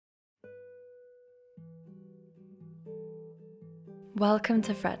Welcome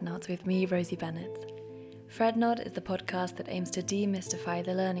to Fretnot with me, Rosie Bennett. Fretnot is the podcast that aims to demystify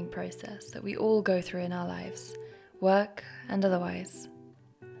the learning process that we all go through in our lives, work and otherwise.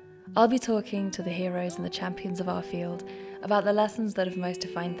 I'll be talking to the heroes and the champions of our field about the lessons that have most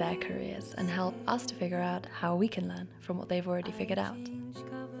defined their careers and help us to figure out how we can learn from what they've already figured out.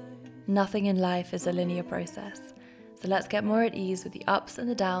 Nothing in life is a linear process, so let's get more at ease with the ups and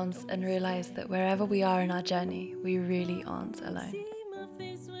the downs and realize that wherever we are in our journey, we really aren't alone.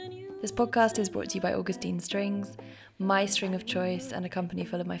 This podcast is brought to you by Augustine Strings, my string of choice and a company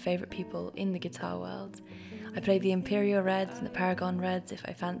full of my favourite people in the guitar world. I play the Imperial Reds and the Paragon Reds if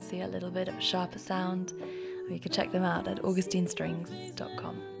I fancy a little bit of a sharper sound. You can check them out at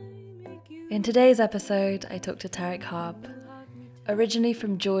augustinestrings.com. In today's episode, I talked to Tarek Harb. Originally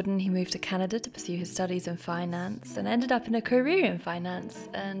from Jordan, he moved to Canada to pursue his studies in finance and ended up in a career in finance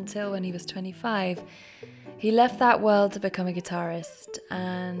until when he was 25. He left that world to become a guitarist,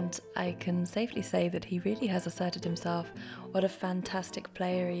 and I can safely say that he really has asserted himself. What a fantastic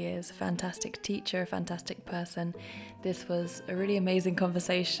player he is, a fantastic teacher, a fantastic person. This was a really amazing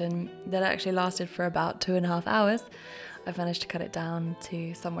conversation that actually lasted for about 2.5 hours. I've managed to cut it down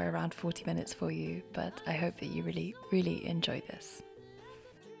to somewhere around 40 minutes for you, but I hope that you really enjoy this.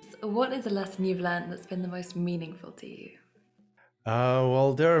 What is a lesson you've learned that's been the most meaningful to you?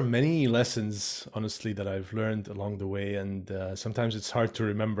 Well, there are many lessons, honestly, that I've learned along the way, and sometimes it's hard to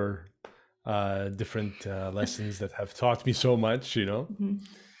remember different lessons that have taught me so much, Mm-hmm.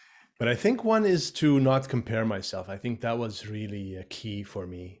 But I think one is to not compare myself. I think that was really a key for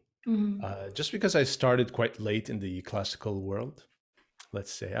me. Just because I started quite late in the classical world,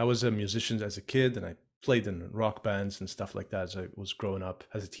 let's say. I was a musician as a kid, and I played in rock bands and stuff like that as I was growing up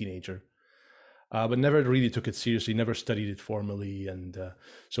as a teenager. But never really took it seriously, never studied it formally. And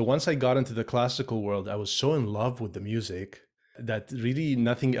so once I got into the classical world, I was so in love with the music that really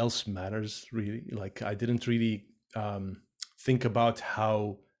nothing else matters, really. Like I didn't really think about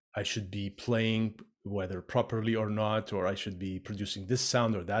how I should be playing, whether properly or not, or I should be producing this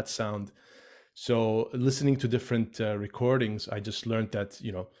sound or that sound. So listening to different recordings, I just learned that,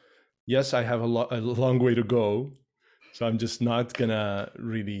 yes, I have a long way to go. So I'm just not gonna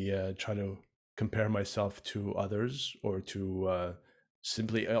really try to compare myself to others or to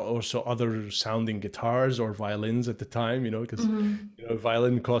simply also other sounding guitars or violins at the time, because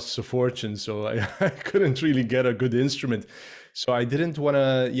violin costs a fortune, so I couldn't really get a good instrument. So I didn't want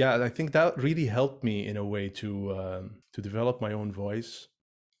to. Yeah, I think that really helped me in a way to develop my own voice,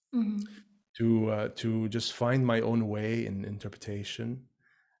 to just find my own way in interpretation.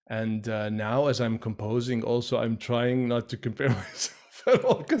 And now, as I'm composing, also I'm trying not to compare myself at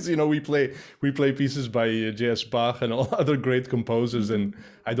all, because we play pieces by J.S. Bach and all other great composers, and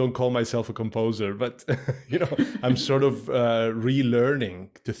I don't call myself a composer, but I'm sort of relearning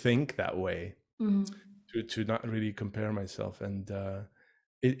to think that way, to not really compare myself, and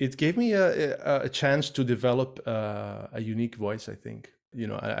it gave me a chance to develop a unique voice. I think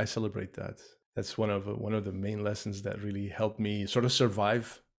I celebrate that. That's one of the main lessons that really helped me sort of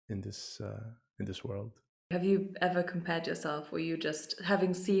survive in this world. Have you ever compared yourself, or you just,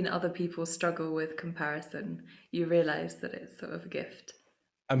 having seen other people struggle with comparison, you realize that it's sort of a gift?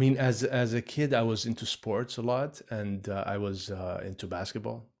 I mean, as a kid, I was into sports a lot, and I was into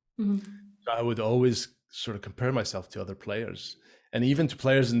basketball. So I would always sort of compare myself to other players, and even to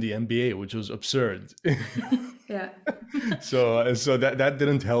players in the NBA, which was absurd. Yeah. So that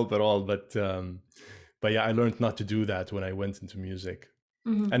didn't help at all. But yeah, I learned not to do that when I went into music.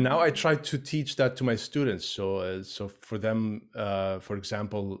 And now I try to teach that to my students. So for them, for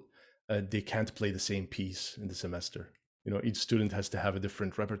example, they can't play the same piece in the semester. Each student has to have a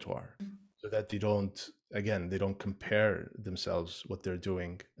different repertoire, so that they don't compare themselves, what they're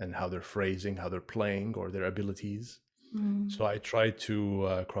doing and how they're phrasing, how they're playing, or their abilities. So I try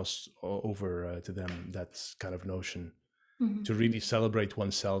to cross over to them that kind of notion, to really celebrate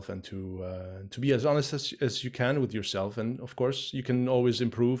oneself, and to be as honest as you can with yourself. And of course, you can always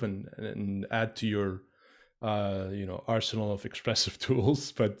improve and add to your arsenal of expressive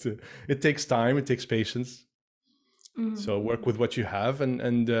tools. But it takes time, it takes patience. So work with what you have,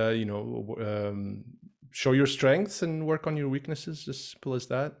 and show your strengths and work on your weaknesses. As simple as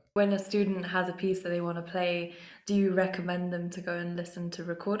that. When a student has a piece that they want to play, do you recommend them to go and listen to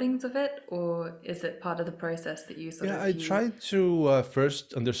recordings of it, or is it part of the process that you Yeah, I try to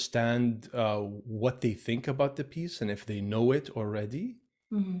first understand what they think about the piece, and if they know it already,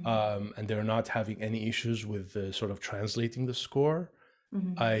 and they're not having any issues with sort of translating the score,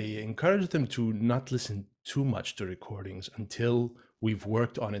 I encourage them to not listen too much to recordings until we've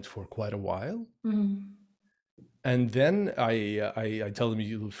worked on it for quite a while. And then I tell them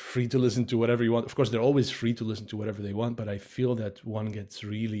you're free to listen to whatever you want. Of course, they're always free to listen to whatever they want, but I feel that one gets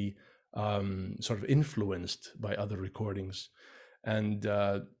really sort of influenced by other recordings, and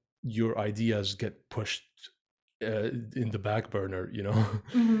your ideas get pushed in the back burner, you know,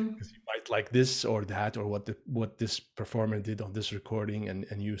 because you might like this or that, or what this performer did on this recording,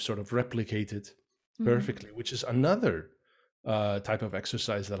 and you sort of replicate it perfectly, which is another type of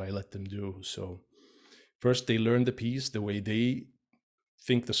exercise that I let them do. So first they learn the piece the way they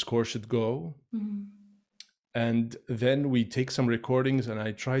think the score should go, and then we take some recordings and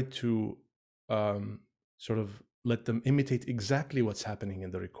I try to sort of let them imitate exactly what's happening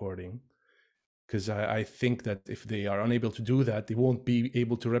in the recording, because I think that if they are unable to do that, they won't be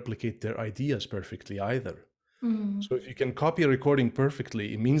able to replicate their ideas perfectly either. So if you can copy a recording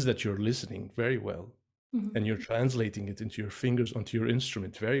perfectly, it means that you're listening very well, and you're translating it into your fingers onto your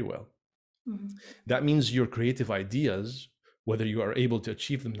instrument very well. That means your creative ideas, whether you are able to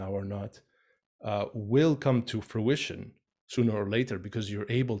achieve them now or not, will come to fruition sooner or later, because you're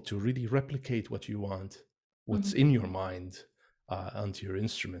able to really replicate what you want, what's in your mind, onto your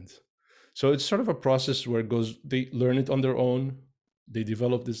instrument. So it's sort of a process where it goes, they learn it on their own. They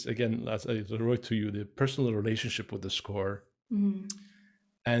develop this, again, as I wrote to you, the personal relationship with the score.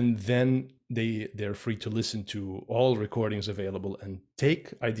 And then they're free to listen to all recordings available and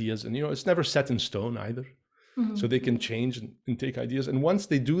take ideas. And, you know, it's never set in stone either. So they can change and take ideas. And once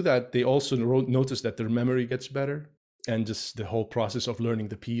they do that, they also notice that their memory gets better. And just the whole process of learning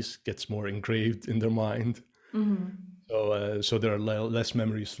the piece gets more engraved in their mind. So there are less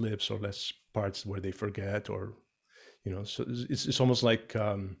memory slips or less parts where they forget, or, you know, so it's almost like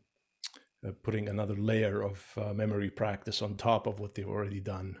putting another layer of memory practice on top of what they've already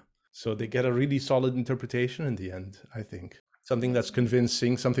done. So they get a really solid interpretation in the end, I think. Something that's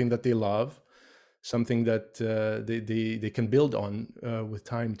convincing, something that they love, something that they can build on with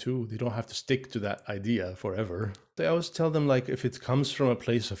time too. They don't have to stick to that idea forever. I always tell them, like, if it comes from a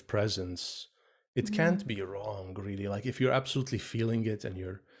place of presence, it can't be wrong, really. Like, if you're absolutely feeling it and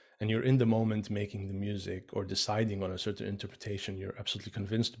you're in the moment making the music or deciding on a certain interpretation, you're absolutely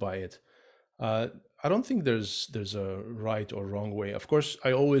convinced by it. I don't think there's a right or wrong way. Of course,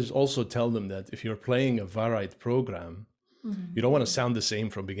 I always also tell them that if you're playing a varied program, you don't want to sound the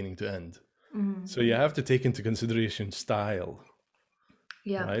same from beginning to end. So you have to take into consideration style.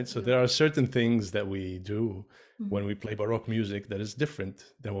 Yeah. Right. So there are certain things that we do when we play Baroque music that is different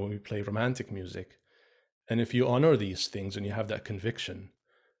than when we play Romantic music. And if you honor these things and you have that conviction,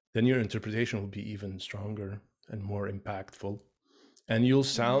 then your interpretation will be even stronger and more impactful. And you'll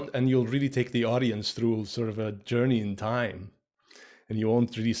sound, and you'll really take the audience through sort of a journey in time. And you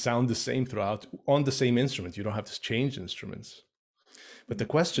won't really sound the same throughout on the same instrument. You don't have to change instruments. But the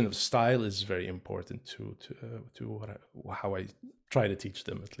question of style is very important to how I try to teach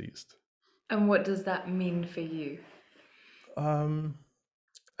them, at least. And what does that mean for you?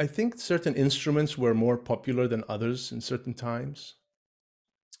 I think certain instruments were more popular than others in certain times.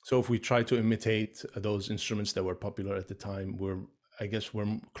 So if we try to imitate those instruments that were popular at the time, we're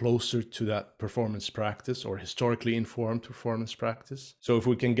closer to that performance practice, or historically informed performance practice. So if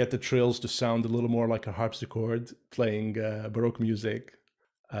we can get the trills to sound a little more like a harpsichord playing Baroque music,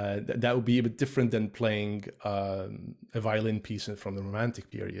 that would be a bit different than playing a violin piece from the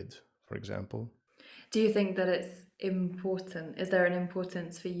Romantic period, for example. Do you think that it's important? Is there an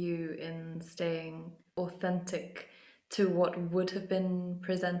importance for you in staying authentic to what would have been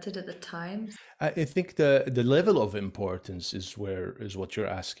presented at the time? I think the level of importance is what you're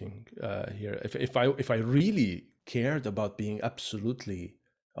asking here. If I really cared about being absolutely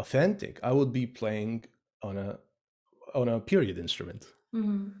authentic, I would be playing on a period instrument.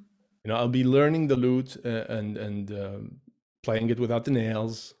 You know, I'll be learning the lute and playing it without the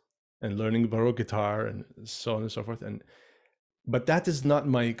nails, and learning Baroque guitar and so on and so forth. But that is not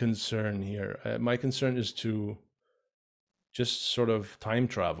my concern here. My concern is to just sort of time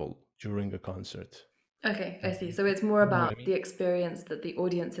travel during a concert. Okay, I see. So it's more about the experience that the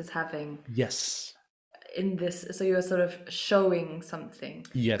audience is having. Yes. In this, so you're sort of showing something,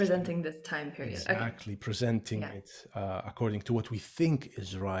 yes. Presenting this time period. Exactly, okay. Presenting it according to what we think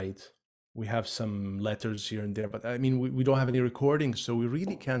is right. We have some letters here and there, but I mean, we don't have any recordings, so we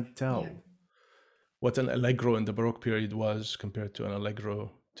really can't tell what an allegro in the Baroque period was compared to an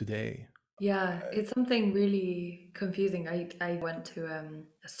allegro today. Yeah, it's something really confusing. I went to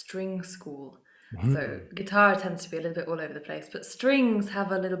a string school. So guitar tends to be a little bit all over the place, but strings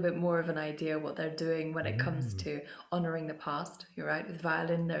have a little bit more of an idea what they're doing when it comes to honoring the past. You're right. With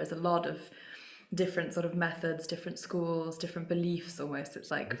violin, there's a lot of different sort of methods, different schools, different beliefs almost. It's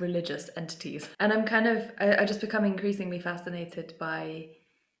like religious entities. And I just become increasingly fascinated by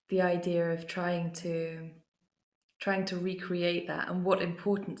the idea of trying to recreate that and what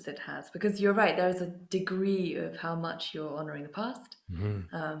importance it has. Because you're right, there's a degree of how much you're honoring the past.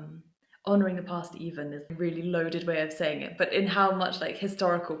 Honoring the past even is a really loaded way of saying it, but in how much like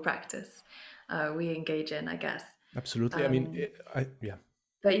historical practice we engage in, I guess. Absolutely. I mean, yeah.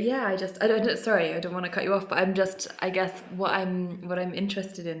 But yeah, I don't, sorry, I don't want to cut you off, but I guess what I'm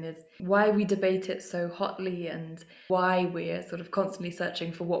interested in is why we debate it so hotly and why we're sort of constantly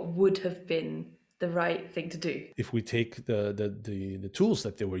searching for what would have been the right thing to do. If we take the tools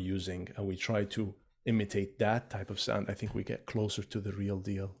that they were using and we try to imitate that type of sound, I think we get closer to the real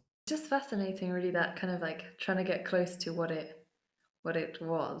deal. Just fascinating, really, that kind of like trying to get close to what it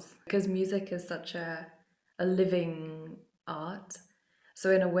was, because music is such a living art.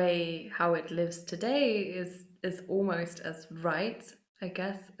 So in a way, how it lives today is almost as right, I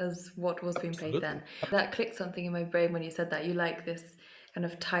guess, as what was being played then. That clicked something in my brain when you said that. You like this kind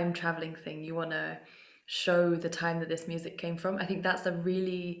of time traveling thing. You want to show the time that this music came from. I think that's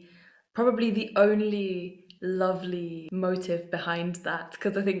probably the only lovely motive behind that,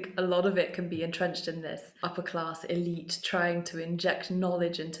 because I think a lot of it can be entrenched in this upper class elite trying to inject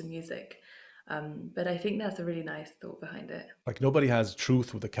knowledge into music. But I think that's a really nice thought behind it. Like nobody has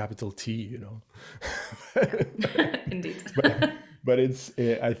truth with a capital T, you know. Indeed. but it's,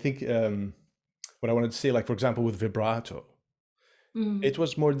 I think what I wanted to say, like, for example, with vibrato, it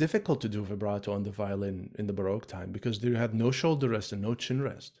was more difficult to do vibrato on the violin in the Baroque time because you had no shoulder rest and no chin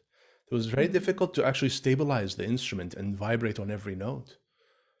rest. It was very difficult to actually stabilize the instrument and vibrate on every note.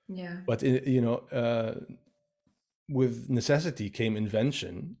 Yeah. But, with necessity came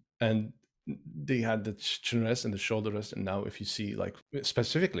invention, and they had the chin rest and the shoulder rest. And now if you see, like,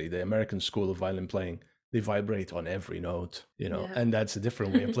 specifically the American school of violin playing, they vibrate on every note, and that's a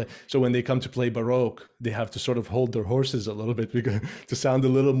different way of playing. So when they come to play Baroque, they have to sort of hold their horses a little bit because, to sound a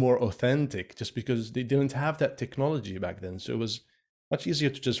little more authentic, just because they didn't have that technology back then. So it was much easier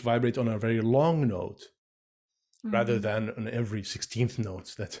to just vibrate on a very long note rather than on every 16th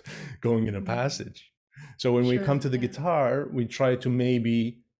note that's going in a passage. So when we come to the guitar, we try to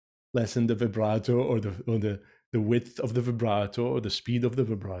maybe lessen the vibrato or the width of the vibrato or the speed of the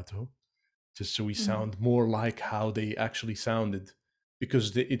vibrato, just so we sound more like how they actually sounded,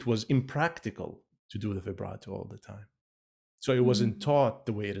 because it was impractical to do the vibrato all the time. So it wasn't taught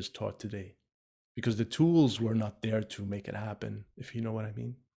the way it is taught today, because the tools were not there to make it happen, if you know what I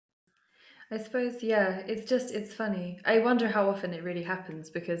mean. I suppose, yeah, it's funny. I wonder how often it really happens,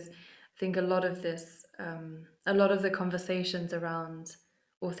 because I think a lot of the conversations around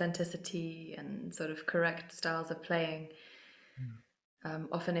authenticity and sort of correct styles of playing,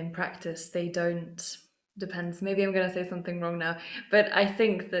 often in practice, they don't, depends, maybe I'm going to say something wrong now, but I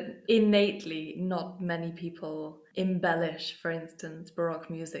think that innately not many people embellish, for instance, Baroque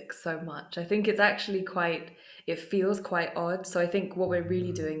music so much. I think it's actually it feels quite odd. So I think what we're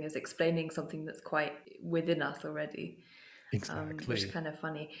really doing is explaining something that's quite within us already. Exactly. Which is kind of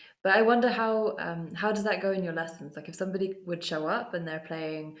funny. But I wonder how does that go in your lessons? Like if somebody would show up and they're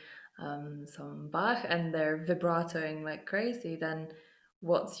playing some Bach and they're vibratoing like crazy, then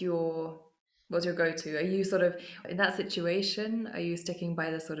what's your go-to? Are you sort of in that situation, are you sticking by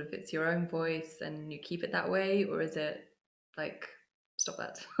the sort of it's your own voice and you keep it that way, or is it like stop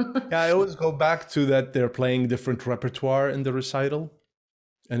that? Yeah, I always go back to that they're playing different repertoire in the recital,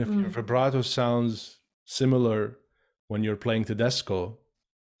 and if your vibrato sounds similar when you're playing Tedesco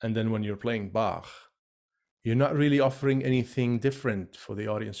and then when you're playing Bach, you're not really offering anything different for the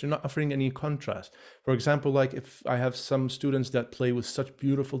audience. You're not offering any contrast. For example, like if I have some students that play with such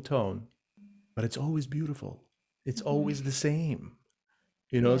beautiful tone, but it's always beautiful, it's always the same,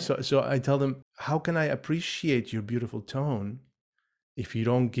 so I tell them, how can I appreciate your beautiful tone if you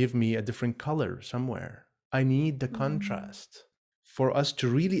don't give me a different color somewhere? I need the contrast. For us to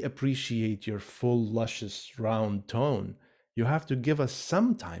really appreciate your full, luscious, round tone, you have to give us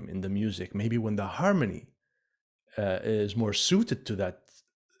some time in the music, maybe when the harmony is more suited to that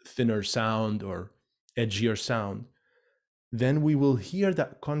thinner sound or edgier sound. Then we will hear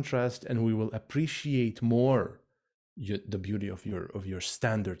that contrast and we will appreciate more the beauty of your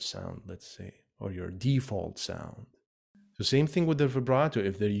standard sound, let's say, or your default sound. So same thing with the vibrato.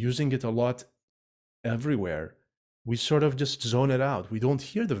 If they're using it a lot everywhere, we sort of just zone it out. We don't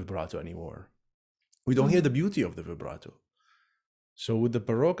hear the vibrato anymore. We don't hear the beauty of the vibrato. So with the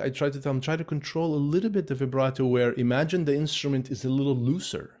Baroque, I try to control a little bit the vibrato, where imagine the instrument is a little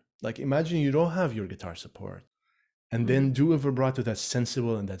looser. Like imagine you don't have your guitar support, and then do a vibrato that's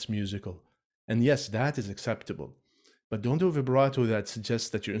sensible and that's musical. And yes, that is acceptable. But don't do vibrato that suggests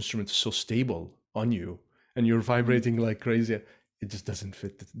that your instrument is so stable on you and you're vibrating like crazy. It just doesn't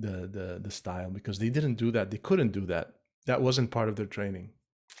fit the style, because they didn't do that. They couldn't do that. That wasn't part of their training.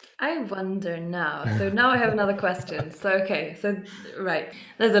 I wonder now. So now I have another question. So, okay. So, right.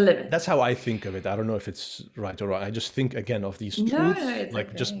 There's a limit. That's how I think of it. I don't know if it's right or wrong. I just think, again, of these truths, like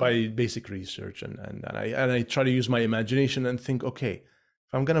okay. Just by basic research. And I try to use my imagination and think, okay,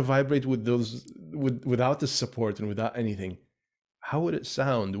 if I'm going to vibrate with those, without the support and without anything, how would it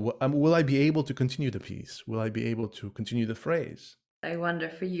sound? Will I be able to continue the piece? Will I be able to continue the phrase? I wonder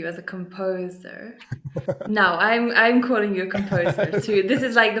for you as a composer. Now, I'm calling you a composer too. This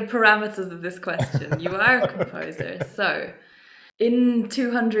is like the parameters of this question. You are a composer. So, in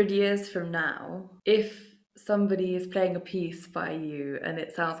 200 years from now, if somebody is playing a piece by you and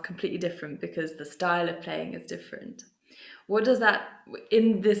it sounds completely different because the style of playing is different, what does that,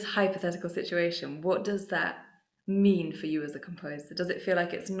 in this hypothetical situation, what does that mean for you as a composer? Does it feel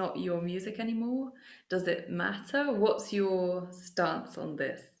like it's not your music anymore? Does it matter? What's your stance on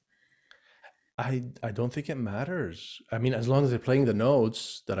this? I don't think it matters. I mean, as long as they're playing the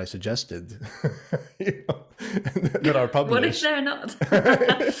notes that I suggested, that are published. What if they're not?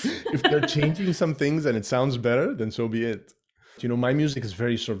 If they're changing some things and it sounds better, then so be it. My music is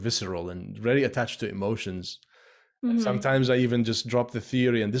very sort of visceral and very attached to emotions. Mm-hmm. Sometimes I even just drop the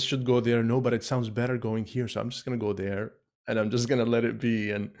theory and this should go there. No, but it sounds better going here. So I'm just going to go there and I'm just going to let it be.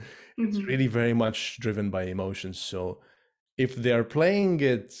 And it's really very much driven by emotions. So if they're playing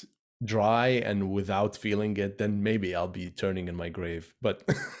it dry and without feeling it, then maybe I'll be turning in my grave. But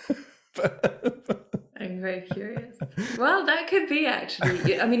I'm very curious. Well, that could be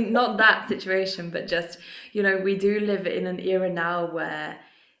actually, I mean, not that situation, but just, we do live in an era now where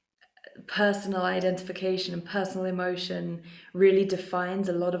personal identification and personal emotion really defines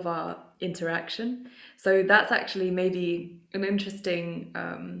a lot of our interaction. So that's actually maybe an interesting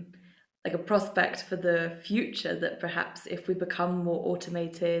like a prospect for the future, that perhaps if we become more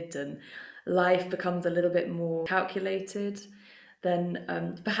automated and life becomes a little bit more calculated,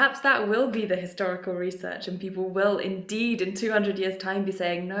 then perhaps that will be the historical research, and people will indeed in 200 years time be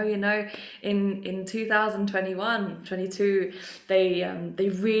saying, no, in 2021, 22, they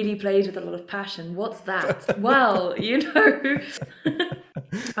really played with a lot of passion. What's that? Well,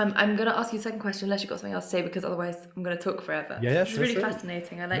 I'm going to ask you a second question, unless you've got something else to say, because otherwise I'm going to talk forever. Yeah, it's really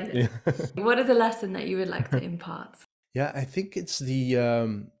fascinating. I like it. What is a lesson that you would like to impart? Yeah, I think it's the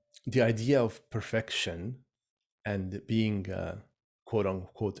idea of perfection and being quote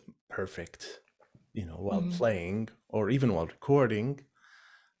unquote perfect, while playing or even while recording.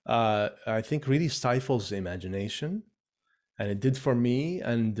 I think really stifles the imagination, and it did for me.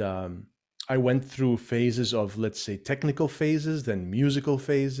 And I went through phases of, let's say, technical phases, then musical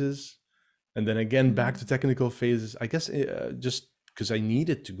phases, and then again back to technical phases. I guess just because I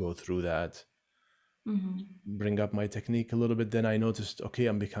needed to go through that, bring up my technique a little bit. Then I noticed, okay,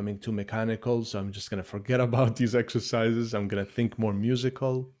 I'm becoming too mechanical, so I'm just going to forget about these exercises. I'm going to think more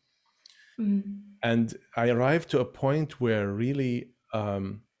musical. And I arrived to a point where really,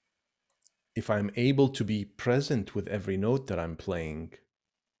 if I'm able to be present with every note that I'm playing,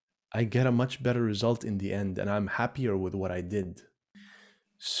 I get a much better result in the end, and I'm happier with what I did.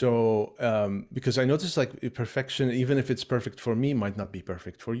 So, because I noticed, like, perfection, even if it's perfect for me, might not be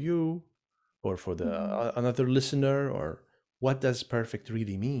perfect for you or for the another listener. Or what does perfect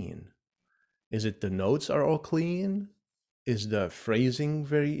really mean? Is it the notes are all clean? Is the phrasing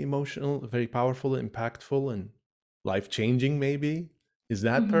very emotional, very powerful, impactful, and life-changing maybe? Is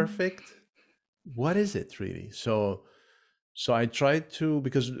that perfect? What is it really? So I tried to,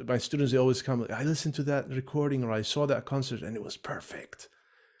 because my students, they always come, I listened to that recording or I saw that concert and it was perfect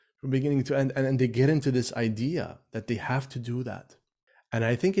from beginning to end. And they get into this idea that they have to do that. And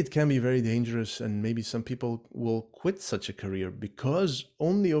I think it can be very dangerous, and maybe some people will quit such a career because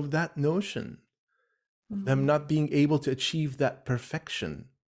only of that notion, them not being able to achieve that perfection.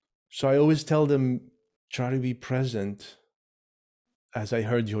 So I always tell them, try to be present. As I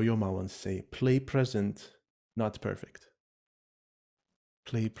heard Yo-Yo Ma once say, play present, not perfect.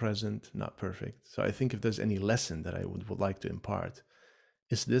 Play present, not perfect. So I think if there's any lesson that I would like to impart,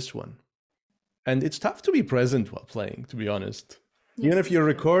 it's this one. And it's tough to be present while playing, to be honest. Yes. Even if you're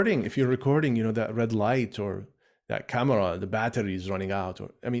recording, that red light or that camera, the battery is running out.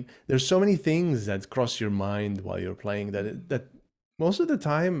 There's so many things that cross your mind while you're playing that most of the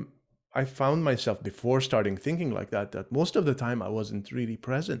time, I found myself, before starting thinking like that most of the time I wasn't really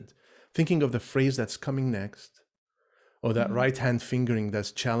present, thinking of the phrase that's coming next, or that right-hand fingering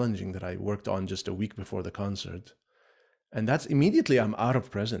that's challenging that I worked on just a week before the concert. And that's immediately I'm out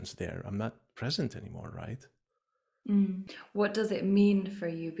of presence there. I'm not present anymore, right? What does it mean for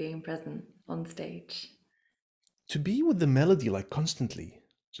you being present on stage? To be with the melody like constantly.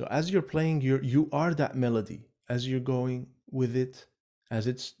 So as you're playing, you are that melody as you're going with it, as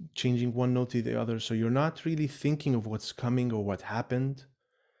it's changing one note to the other. So you're not really thinking of what's coming or what happened.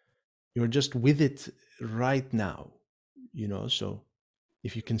 You're just with it right now, So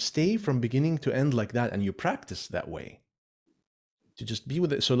if you can stay from beginning to end like that, and you practice that way, to just be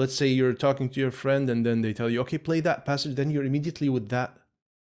with it. So let's say you're talking to your friend and then they tell you, okay, play that passage. Then you're immediately with that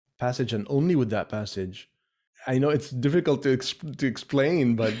passage and only with that passage. I know it's difficult to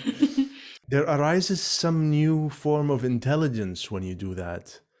explain, but there arises some new form of intelligence when you do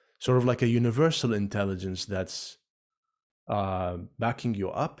that, sort of like a universal intelligence that's backing you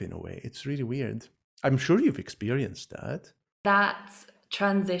up in a way. It's really weird. I'm sure you've experienced that. That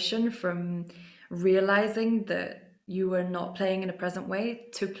transition from realizing that you were not playing in a present way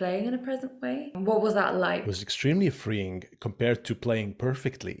to playing in a present way, what was that like? It was extremely freeing compared to playing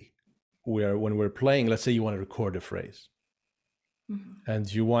perfectly, where when we're playing, let's say you want to record a phrase.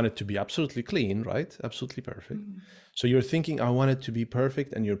 And you want it to be absolutely clean, right? Absolutely perfect. So you're thinking, I want it to be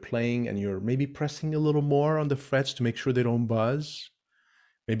perfect, and you're playing and you're maybe pressing a little more on the frets to make sure they don't buzz.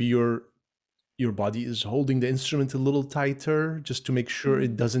 Maybe your body is holding the instrument a little tighter just to make sure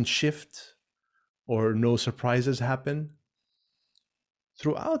it doesn't shift or no surprises happen.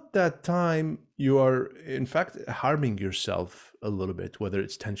 Throughout that time, you are in fact harming yourself a little bit, whether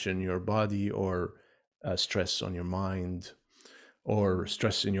it's tension in your body or stress on your mind, or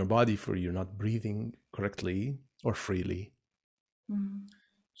stress in your body for you not breathing correctly or freely.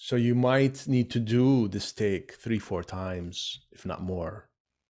 So you might need to do this take 3-4 times, if not more.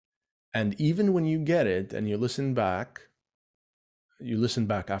 And even when you get it and you listen back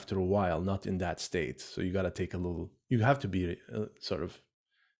after a while, not in that state. So you got to take you have to be sort of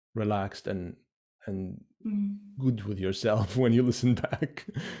relaxed and good with yourself when you listen back.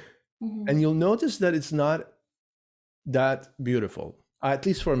 And you'll notice that it's not that beautiful, at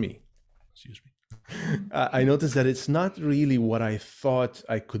least for me. Excuse me. I noticed that it's not really what I thought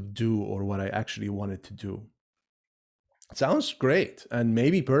I could do or what I actually wanted to do. It sounds great and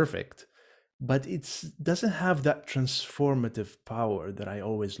maybe perfect, but it doesn't have that transformative power that I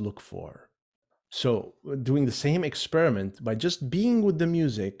always look for. So doing the same experiment by just being with the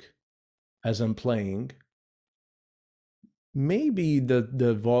music as I'm playing, maybe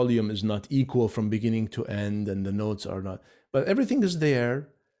the volume is not equal from beginning to end and the notes are not, but everything is there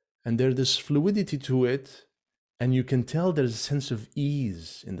and there's this fluidity to it, and you can tell there's a sense of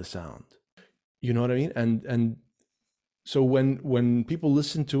ease in the sound. You know what I mean? And so when people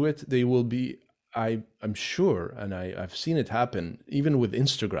listen to it, they will be, I'm sure, and I've seen it happen even with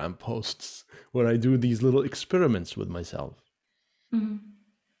Instagram posts where I do these little experiments with myself,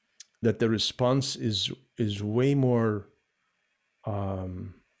 that the response is way more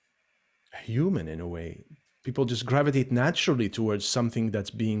human in a way. People just gravitate naturally towards something that's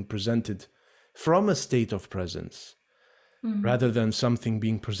being presented from a state of presence, rather than something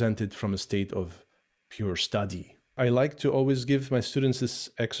being presented from a state of pure study. I like to always give my students this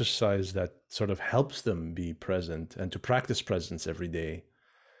exercise that sort of helps them be present and to practice presence every day.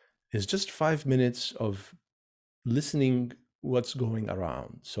 Is just 5 minutes of listening what's going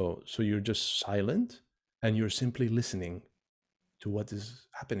around. So you're just silent and you're simply listening to what is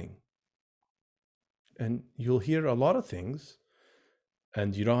happening. And you'll hear a lot of things,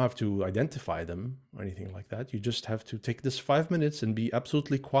 and you don't have to identify them or anything like that. You just have to take this 5 minutes and be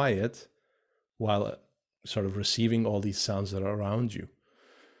absolutely quiet while sort of receiving all these sounds that are around you.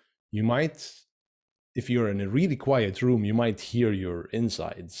 You might, if you're in a really quiet room, you might hear your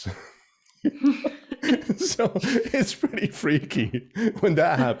insides. So it's pretty freaky when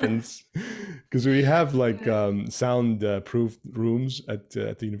that happens, because we have like sound proof rooms at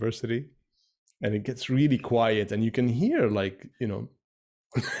the university, and it gets really quiet and you can hear like,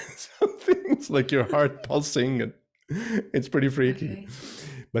 some things like your heart pulsing, and it's pretty freaky.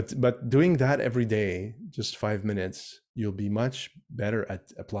 Okay. But doing that every day, just 5 minutes, you'll be much better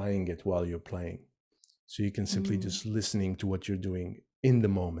at applying it while you're playing. So you can simply just listening to what you're doing in the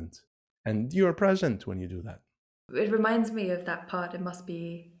moment, and you're present when you do that. It reminds me of that part. It must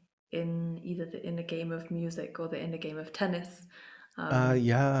be in either the inner game of music or the inner game of tennis.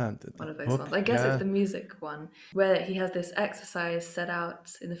 Yeah, one of those ones. I guess it's the music one, where he has this exercise set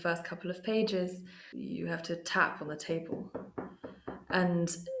out in the first couple of pages. You have to tap on the table,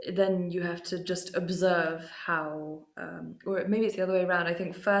 and then you have to just observe how, or maybe it's the other way around. I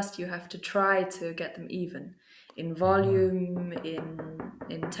think first you have to try to get them even in volume,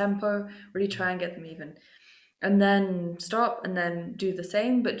 in tempo, really try and get them even. and then stop and then do the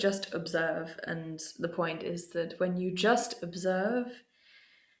same, but just observe. And the point is that when you just observe,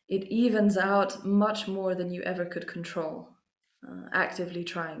 it evens out much more than you ever could control, actively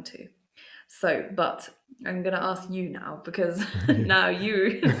trying to. So, but I'm going to ask you now, because now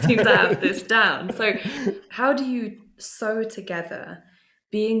you seem to have this down. So, how do you sew together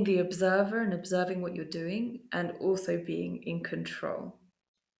being the observer and observing what you're doing and also being in control?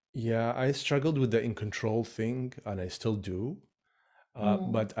 Yeah, I struggled with the in control thing, and I still do.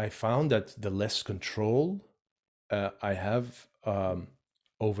 But I found that the less control I have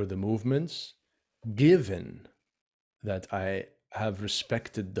over the movements, given that I have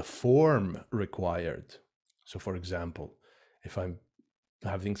respected the form required. So, for example, if I'm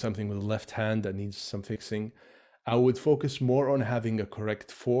having something with the left hand that needs some fixing, I would focus more on having a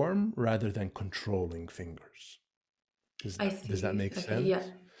correct form rather than controlling fingers. I Does that see. make Okay, sense? yeah.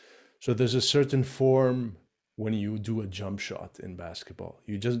 So there's a certain form when you do a jump shot in basketball.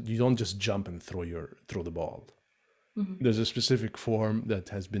 You don't just jump and throw the ball. There's a specific form that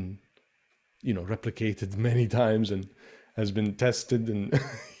has been, replicated many times and has been tested, and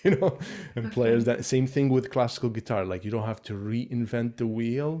and players, that same thing with classical guitar. Like, you don't have to reinvent the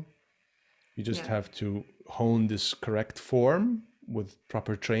wheel. You just Yeah. have to hone this correct form with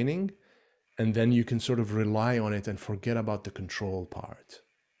proper training, and then you can sort of rely on it and forget about the control part.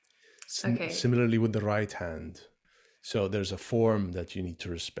 Okay. Similarly with the right hand. So there's a form that you need to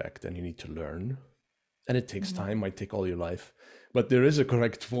respect and you need to learn. And it takes time, might take all your life. But there is a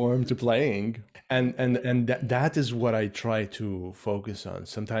correct form to playing. And that is what I try to focus on.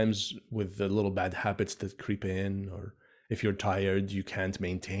 Sometimes with the little bad habits that creep in, or if you're tired, you can't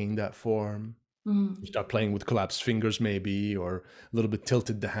maintain that form. You start playing with collapsed fingers maybe, or a little bit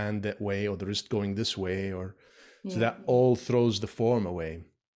tilted the hand that way, or the wrist going this way, or so that all throws the form away.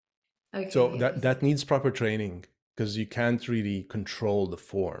 Okay. So Yes. that needs proper training, because you can't really control the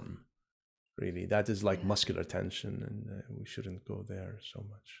form. Really, that is like muscular tension, and we shouldn't go there so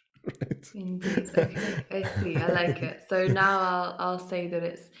much. Right? Indeed. Okay, I see. I like it. So now I'll say that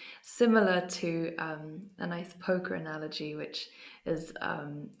it's similar to a nice poker analogy, which is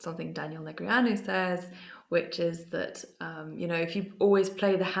something Daniel Negreanu says, which is that if you always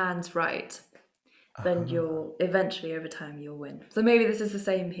play the hands right, then you'll eventually, over time, you'll win. So maybe this is the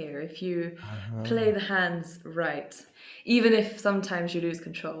same here. If you play the hands right, even if sometimes you lose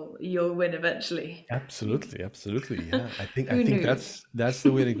control, you'll win eventually. Absolutely, absolutely. Yeah, I think Who knew? that's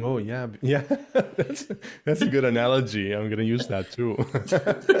the way to go. Yeah, yeah. That's a good analogy. I'm gonna use that too.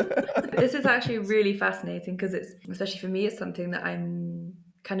 This is actually really fascinating because it's, especially for me, it's something that I'm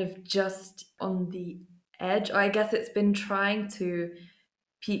kind of just on the edge. I guess it's been trying to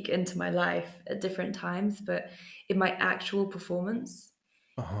peek into my life at different times, but in my actual performance,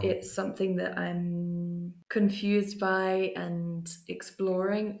 it's something that I'm confused by and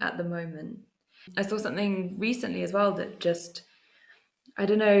exploring at the moment. I saw something recently as well that just, I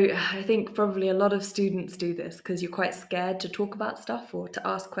don't know, I think probably a lot of students do this because you're quite scared to talk about stuff or to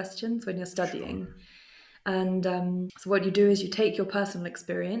ask questions when you're studying. Sure. And so what you do is you take your personal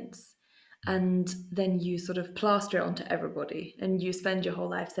experience and then you sort of plaster it onto everybody, and you spend your whole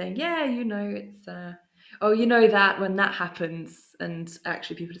life saying, yeah, it's oh, that when that happens, and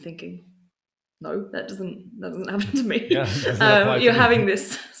actually people are thinking, no, that doesn't happen to me. Yeah, it doesn't apply to You're me. having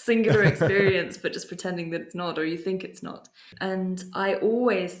this singular experience, but just pretending that it's not, or you think it's not. And I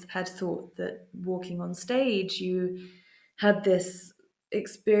always had thought that walking on stage, you had this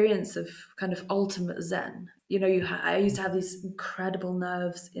experience of kind of ultimate zen. I used to have these incredible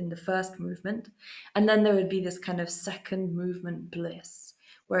nerves in the first movement, and then there would be this kind of second movement bliss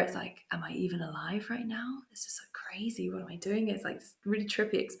where it's like, am I even alive right now? This is so crazy. What am I doing? It's like this really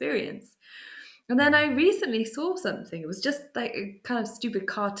trippy experience. And then I recently saw something. It was just like a kind of stupid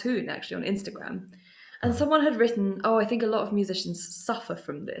cartoon actually on Instagram. And someone had written, oh, I think a lot of musicians suffer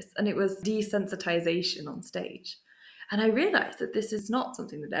from this. And it was desensitization on stage. And I realized that this is not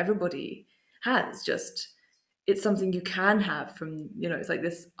something that everybody has, just it's something you can have from, it's like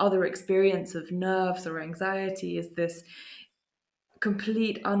this other experience of nerves or anxiety, is this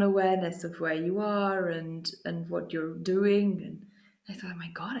complete unawareness of where you are and what you're doing. And I thought, oh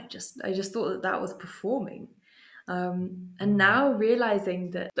my god, I just thought that was performing. And now realizing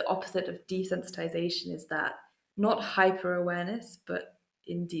that the opposite of desensitization is that not hyper awareness, but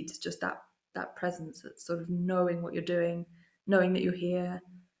indeed it's just that presence, that sort of knowing what you're doing, knowing that you're here,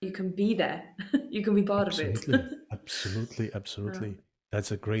 you can be there, you can be part of it. Absolutely.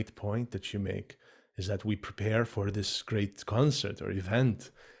 That's a great point that you make, is that we prepare for this great concert or event,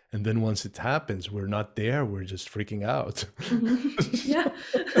 And then once it happens, we're not there, we're just freaking out. Yeah.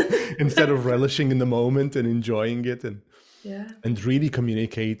 Instead of relishing in the moment and enjoying it Yeah. and really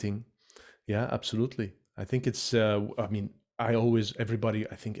communicating. Yeah, absolutely. I think it's, I mean, I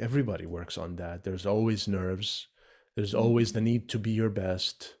think everybody works on that. There's always nerves. There's always the need to be your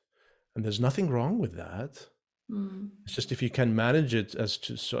best. And there's nothing wrong with that. It's just if you can manage it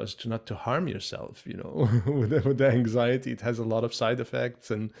so as to not to harm yourself, you know, with the anxiety, it has a lot of side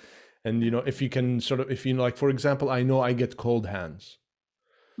effects. And you know, if you can if you know, like, for example, I know I get cold hands.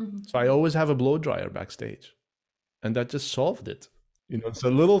 So I always have a blow dryer backstage, and that just solved it. You know, so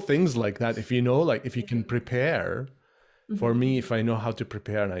little things like that, if you know, like if you can prepare, for me, if I know how to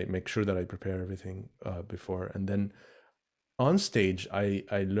prepare and I make sure that I prepare everything before, and then on stage, I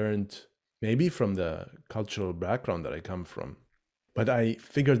learned, maybe from the cultural background that I come from, but I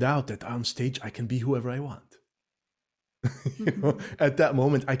figured out that on stage I can be whoever I want. You know, at that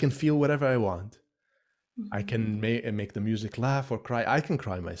moment, I can feel whatever I want. I can make the music laugh or cry. I can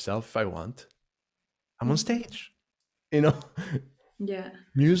cry myself if I want. I'm on stage, you know. Yeah.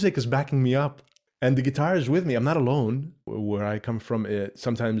 Music is backing me up, and the guitar is with me. I'm not alone. Where I come from,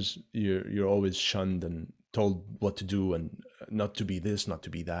 sometimes you're always shunned and told what to do and not to be this, not to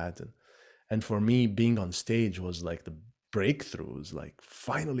be that. And for me, being on stage was like the breakthroughs. Like,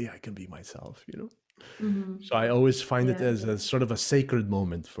 finally, I can be myself, you know. So I always find it as a sort of a sacred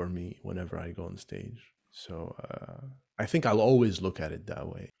moment for me whenever I go on stage. So I think I'll always look at it that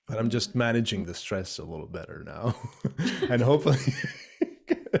way. But I'm just managing the stress a little better now. And hopefully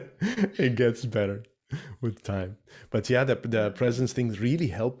it gets better with time. But yeah, the presence things really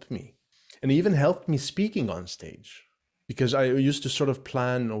helped me. And even helped me speaking on stage. Because I used to sort of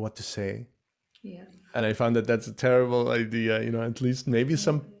plan what to say. Yes. And I found that that's a terrible idea. You know, at least maybe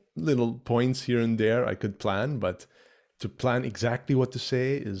some little points here and there I could plan, but to plan exactly what to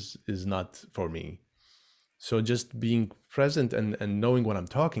say is not for me. So just being present and knowing what I'm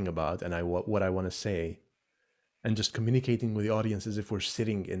talking about and what I want to say, and just communicating with the audience as if we're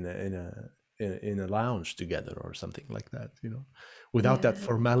sitting in a lounge together or something like that, you know, without that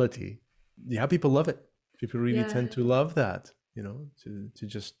formality. Yeah, people love it. People really tend to love that, you know, to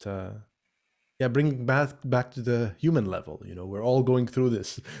just bring back to the human level. You know, we're all going through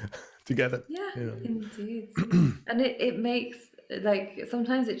this together. Yeah, you know. indeed. And it makes, like,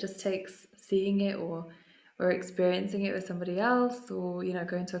 sometimes it just takes seeing it or experiencing it with somebody else, or, you know,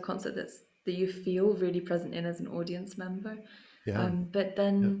 going to a concert that you feel really present in as an audience member. But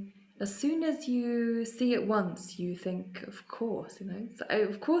then as soon as you see it once, you think, of course, you know, so,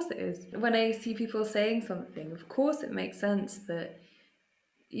 of course it is. When I see people saying something, of course it makes sense that,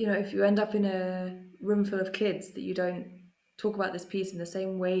 you know, if you end up in a room full of kids, that you don't talk about this piece in the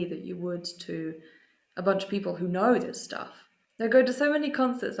same way that you would to a bunch of people who know this stuff. I go to so many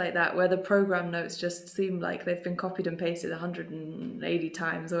concerts like that where the program notes just seem like they've been copied and pasted 180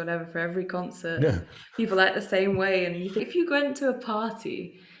 times or whatever for every concert. Yeah. People act the same way, and you think, if you went to a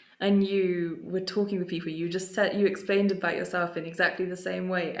party and you were talking with people, you explained about yourself in exactly the same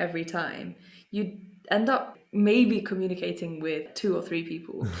way every time, you'd end up maybe communicating with 2 or 3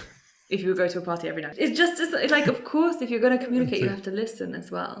 people. If you go to a party every night, it's just like, of course, if you're going to communicate, you have to listen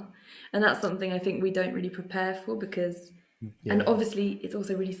as well. And that's something I think we don't really prepare for, because and obviously it's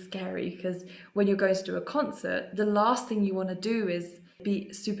also really scary, because when you're going to do a concert, the last thing you want to do is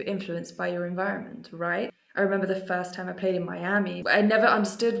be super influenced by your environment, right? I remember the first time I played in Miami, I never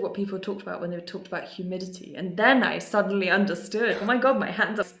understood what people talked about when they talked about humidity. And then I suddenly understood, oh my God, my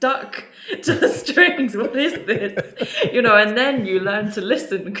hands are stuck to the strings. What is this? You know, and then you learn to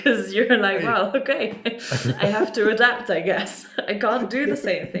listen, because you're like, well, okay, I have to adapt, I guess. I can't do the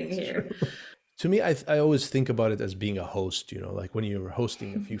same thing here. To me, I always think about it as being a host, you know, like when you're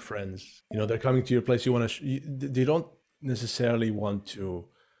hosting a few friends, you know, they're coming to your place, you want to, they don't necessarily want to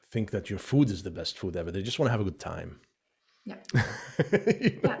think that your food is the best food ever. They just want to have a good time. Yeah.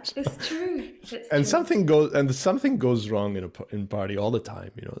 Yeah, it's true. And something goes wrong in party all the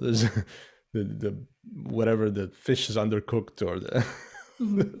time. You know, there's the whatever, the fish is undercooked, or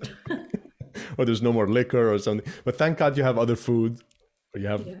or there's no more liquor or something. But thank God you have other food, or you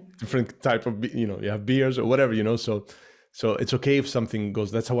have different type of, you know, you have beers or whatever, you know. So it's okay if something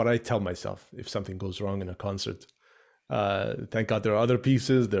goes. That's what I tell myself. If something goes wrong in a concert, thank God there are other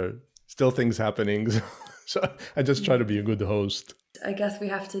pieces. There are still things happening. So I just try to be a good host. I guess we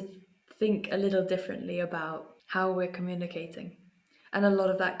have to think a little differently about how we're communicating. And a lot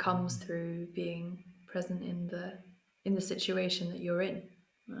of that comes through being present in the situation that you're in.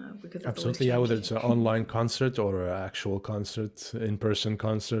 Because absolutely, yeah, whether it's an online concert or an actual concert, in-person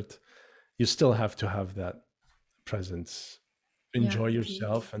concert, you still have to have that presence enjoy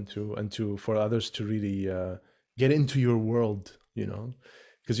yourself and to for others to really get into your world,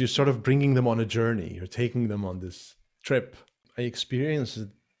 because you're sort of bringing them on a journey. You're taking them on this trip. I experienced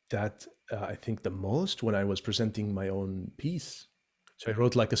that I think the most when I was presenting my own piece. So I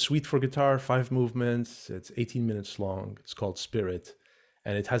wrote like a suite for guitar, 5 movements. It's 18 minutes long. It's called Spirit,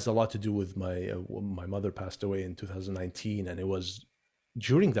 and it has a lot to do with my mother passed away in 2019, and it was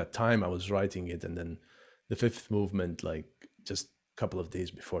during that time I was writing it, and then the 5th movement, like just a couple of days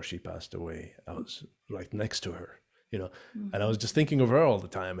before she passed away, I was right next to her, and I was just thinking of her all the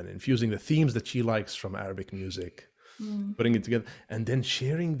time and infusing the themes that she likes from Arabic music, putting it together, and then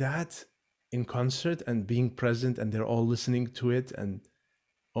sharing that in concert and being present, and they're all listening to it. And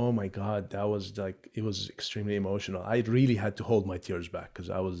oh my God, that was like, it was extremely emotional. I really had to hold my tears back because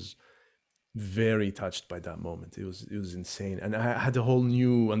I was very touched by that moment. It was insane. And I had a whole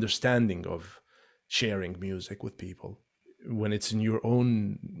new understanding of sharing music with people. When it's in your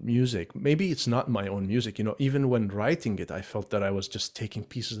own music, maybe it's not my own music, even when writing it, I felt that I was just taking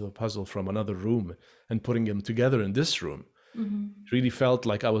pieces of the puzzle from another room and putting them together in this room. It really felt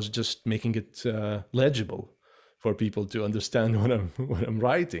like I was just making it legible for people to understand what I'm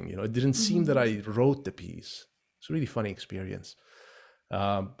writing. It didn't seem that I wrote the piece. It's a really funny experience.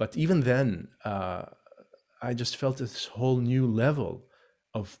 But even then, I just felt this whole new level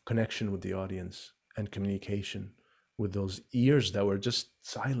of connection with the audience and communication with those ears that were just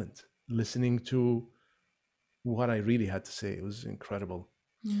silent, listening to what I really had to say. It was incredible.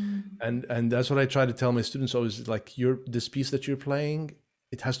 And that's what I try to tell my students always, like, this piece that you're playing,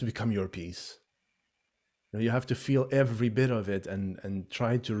 it has to become your piece. You have to feel every bit of it and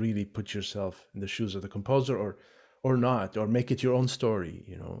try to really put yourself in the shoes of the composer or not, or make it your own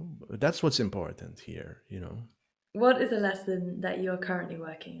story. That's what's important here. What is a lesson that you're currently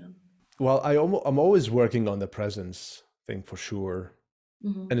working on? Well, I'm always working on the presence thing for sure.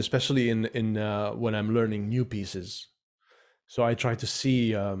 And especially in when I'm learning new pieces. So I try to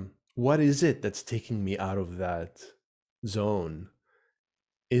see what is it that's taking me out of that zone.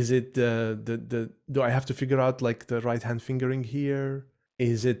 Is it do I have to figure out like the right hand fingering here?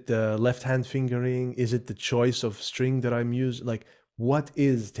 Is it the left hand fingering? Is it the choice of string that I'm using? Like, what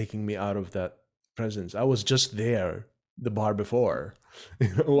is taking me out of that presence? I was just there the bar before.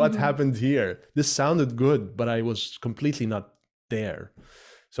 What happened here? This sounded good, but I was completely not there.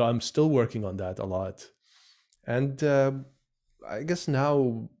 So I'm still working on that a lot. And I guess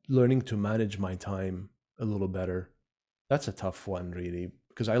now learning to manage my time a little better. That's a tough one, really,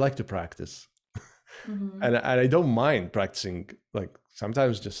 because I like to practice. And I don't mind practicing, like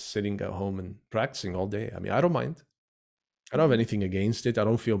sometimes just sitting at home and practicing all day. I mean, I don't mind. I don't have anything against it. I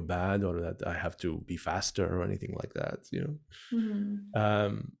don't feel bad or that I have to be faster or anything like that,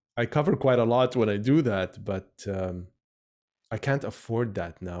 I cover quite a lot when I do that, but I can't afford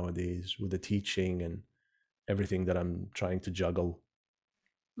that nowadays with the teaching and everything that I'm trying to juggle,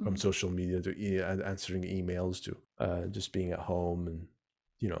 from social media to answering emails to just being at home. And,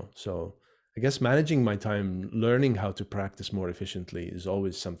 so I guess managing my time, learning how to practice more efficiently is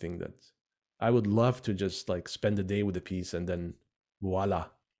always something that I would love to just like spend a day with a piece and then voila,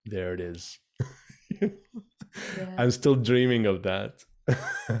 there it is. I'm still dreaming of that.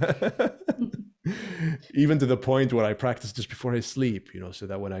 Even to the point where I practice just before I sleep, so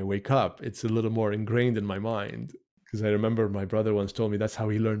that when I wake up, it's a little more ingrained in my mind. Because I remember my brother once told me that's how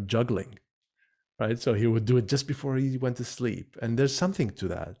he learned juggling, right? So he would do it just before he went to sleep. And there's something to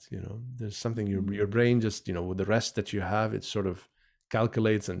that, there's something, your brain just, with the rest that you have, it sort of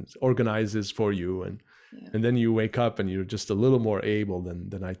calculates and organizes for you. And then you wake up and you're just a little more able than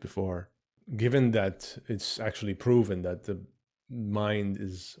the night before. Given that it's actually proven that the mind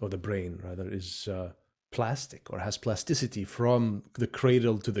or the brain rather, is plastic or has plasticity from the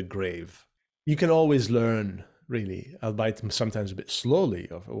cradle to the grave. You can always learn, really, albeit sometimes a bit slowly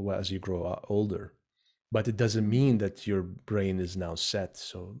as you grow older. But it doesn't mean that your brain is now set,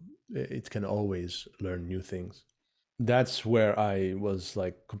 so it can always learn new things. That's where I was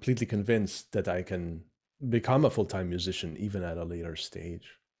like completely convinced that I can become a full-time musician even at a later stage.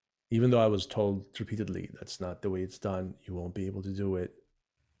 Even though I was told repeatedly, that's not the way it's done. You won't be able to do it.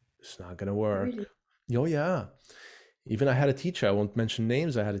 It's not going to work. Really? Oh, yeah. Even I had a teacher, I won't mention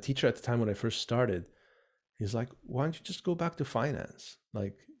names. I had a teacher at the time when I first started. He's like, why don't you just go back to finance?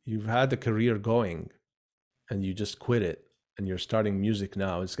 Like, you've had a career going and you just quit it and you're starting music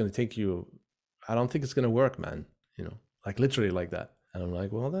now. It's going to take you, I don't think it's going to work, man. Like literally like that. And I'm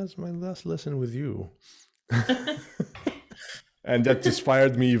like, well, that's my last lesson with you. And that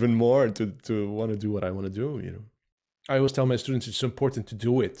inspired me even more to want to do what I want to do, I always tell my students it's important to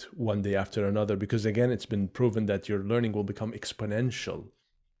do it one day after another, because again, it's been proven that your learning will become exponential.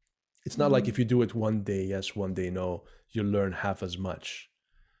 It's not like if you do it one day yes, one day no, you learn half as much.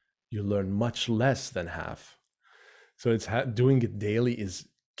 You learn much less than half. So it's doing it daily is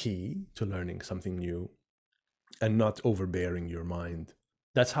key to learning something new and not overbearing your mind.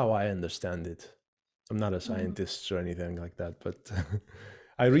 That's how I understand it. I'm not a scientist or anything like that, but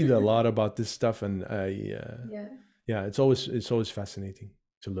I read a lot about this stuff, and it's always fascinating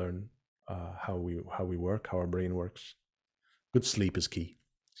to learn how we work, how our brain works. Good sleep is key.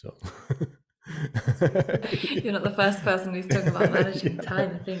 So you're not the first person who's talking about managing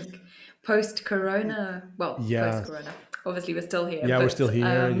time. I think post-corona, post-corona, obviously we're still here. Yeah, we're still here.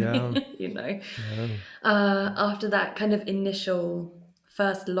 After that kind of initial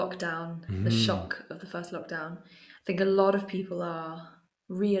first lockdown, the shock of the first lockdown, I think a lot of people are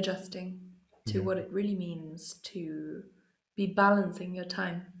readjusting to what it really means to be balancing your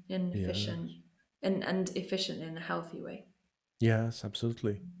time in efficient and efficient in a healthy way. Yes,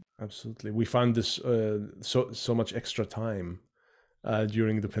 absolutely. We found this so much extra time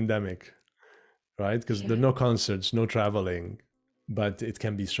during the pandemic, right? Because there are no concerts, no traveling, but it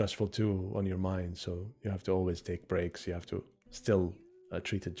can be stressful too on your mind. So you have to always take breaks. You have to still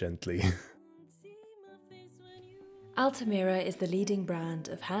treat it gently. Altamira is the leading brand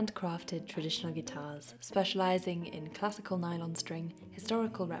of handcrafted traditional guitars, specialising in classical nylon string,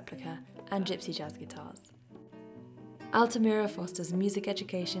 historical replica, and gypsy jazz guitars. Altamira fosters music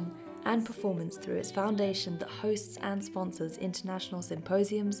education and performance through its foundation that hosts and sponsors international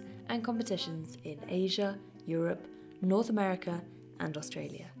symposiums and competitions in Asia, Europe, North America, and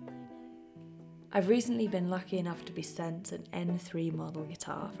Australia. I've recently been lucky enough to be sent an N3 model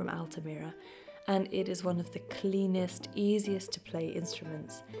guitar from Altamira, and it is one of the cleanest, easiest to play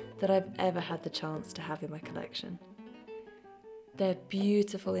instruments that I've ever had the chance to have in my collection. They're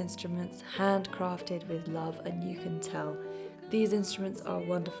beautiful instruments, handcrafted with love, and you can tell. These instruments are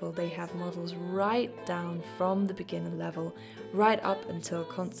wonderful. They have models right down from the beginner level, right up until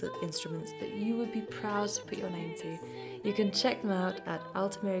concert instruments that you would be proud to put your name to. You can check them out at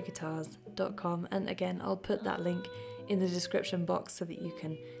altamiraguitars.com, and again, I'll put that link in the description box so that you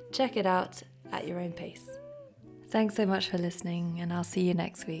can check it out at your own pace. Thanks so much for listening, and I'll see you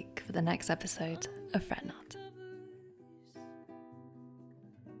next week for the next episode of Fret Not.